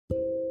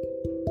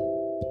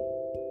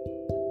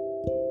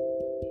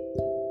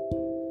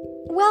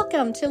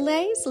Welcome to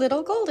Lay's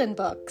Little Golden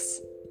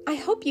Books. I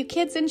hope you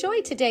kids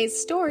enjoyed today's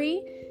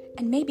story,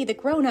 and maybe the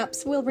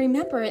grown-ups will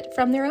remember it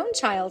from their own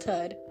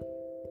childhood.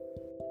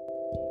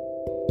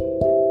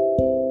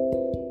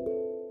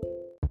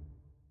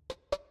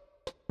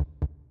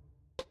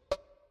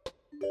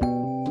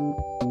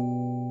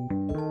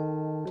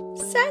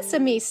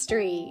 Sesame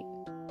Street,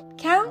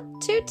 Count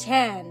to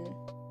 10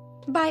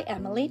 by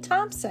Emily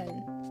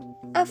Thompson,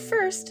 a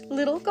first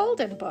Little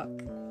Golden Book.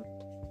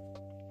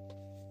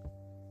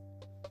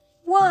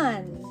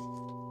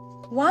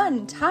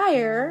 1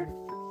 tire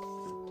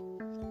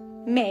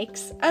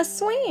makes a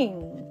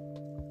swing.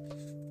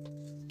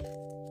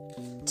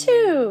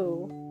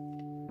 2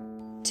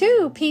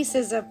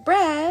 pieces of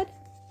bread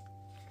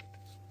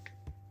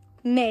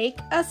make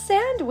a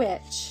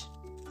sandwich.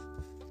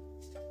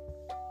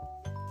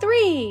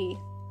 3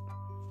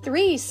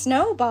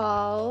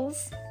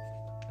 snowballs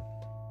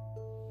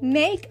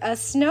make a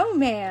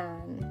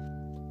snowman.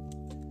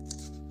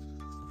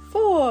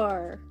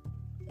 4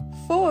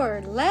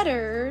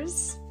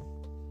 letters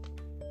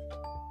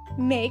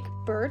make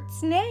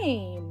Bert's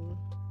name.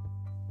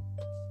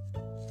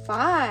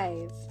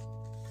 5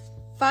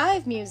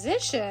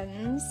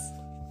 musicians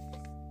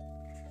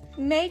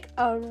make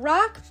a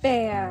rock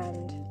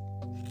band.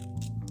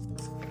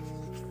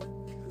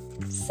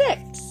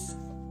 6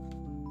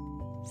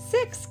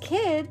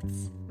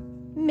 kids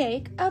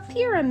make a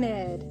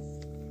pyramid.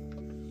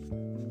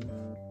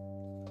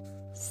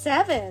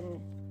 7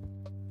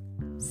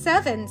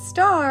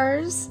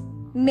 stars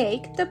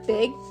make the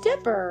Big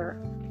Dipper.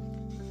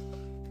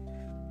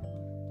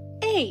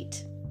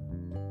 8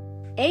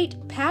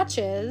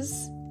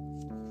 patches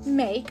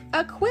make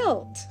a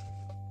quilt.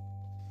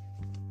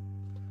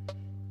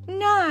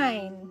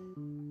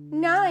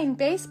 9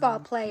 baseball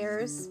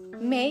players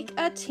make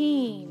a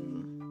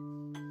team.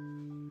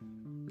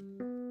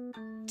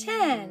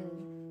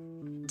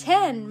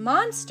 10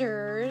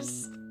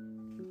 monsters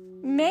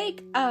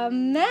make a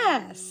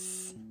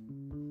mess.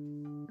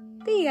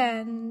 The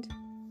end.